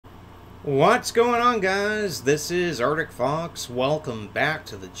What's going on, guys? This is Arctic Fox. Welcome back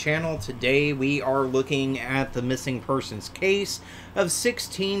to the channel. Today we are looking at the missing persons case of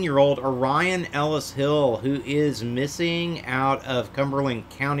 16-year-old Arion Ellis-Hill, who is missing out of Cumberland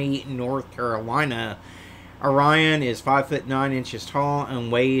County, North Carolina. Arion is 5'9" tall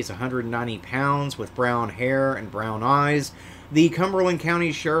and weighs 190 pounds with brown hair and brown eyes. The Cumberland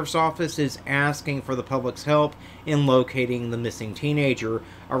County Sheriff's Office is asking for the public's help in locating the missing teenager.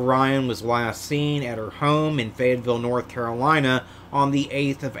 Arion was last seen at her home in Fayetteville, North Carolina on the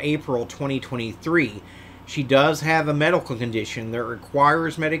 8th of April 2023. She does have a medical condition that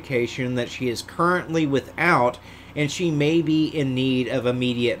requires medication that she is currently without, and she may be in need of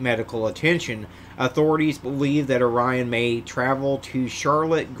immediate medical attention. Authorities believe that Arion may travel to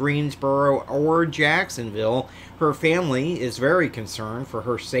Charlotte, Greensboro, or Jacksonville. Her family is very concerned for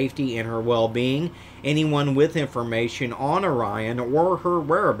her safety and her well-being. Anyone with information on Arion or her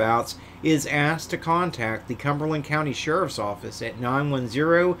whereabouts is asked to contact the Cumberland County Sheriff's Office at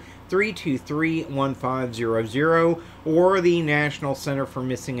 910-323-1500 or the National Center for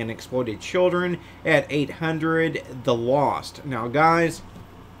Missing and Exploited Children at 800-THE-LOST. Now, guys,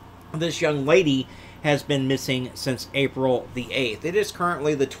 this young lady has been missing since April the 8th. It is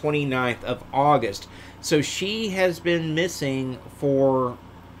currently the 29th of August. So she has been missing for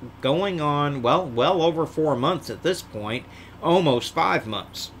going on, well over 4 months at this point, almost 5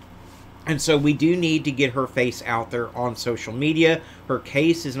 months. And so we do need to get her face out there on social media. Her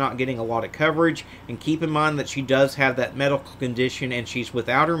case is not getting a lot of coverage. And keep in mind that she does have that medical condition and she's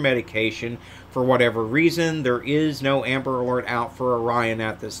without her medication for whatever reason. There is no Amber Alert out for Arion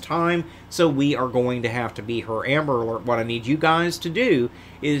at this time. So we are going to have to be her Amber Alert. What I need you guys to do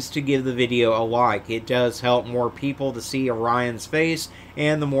is to give the video a like. It does help more people to see Orion's face.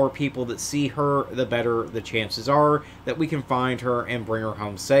 And the more people that see her, the better the chances are that we can find her and bring her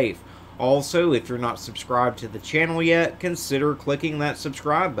home safe. Also, if you're not subscribed to the channel yet, consider clicking that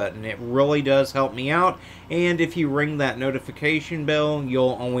subscribe button. It really does help me out, and if you ring that notification bell,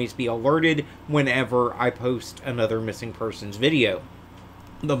 you'll always be alerted whenever I post another missing persons video.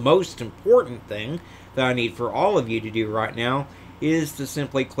 The most important thing that I need for all of you to do right now is to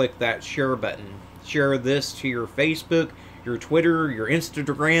simply click that share button. Share this to your Facebook, your Twitter, your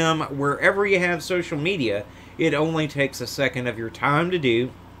Instagram, wherever you have social media. It only takes a second of your time to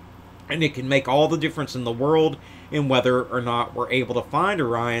do, and it can make all the difference in the world in whether or not we're able to find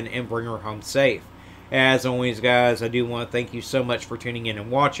Arion and bring her home safe. As always, guys, I do want to thank you so much for tuning in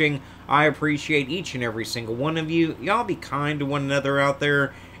and watching. I appreciate each and every single one of you. Y'all be kind to one another out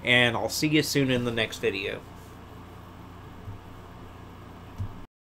there, and I'll see you soon in the next video.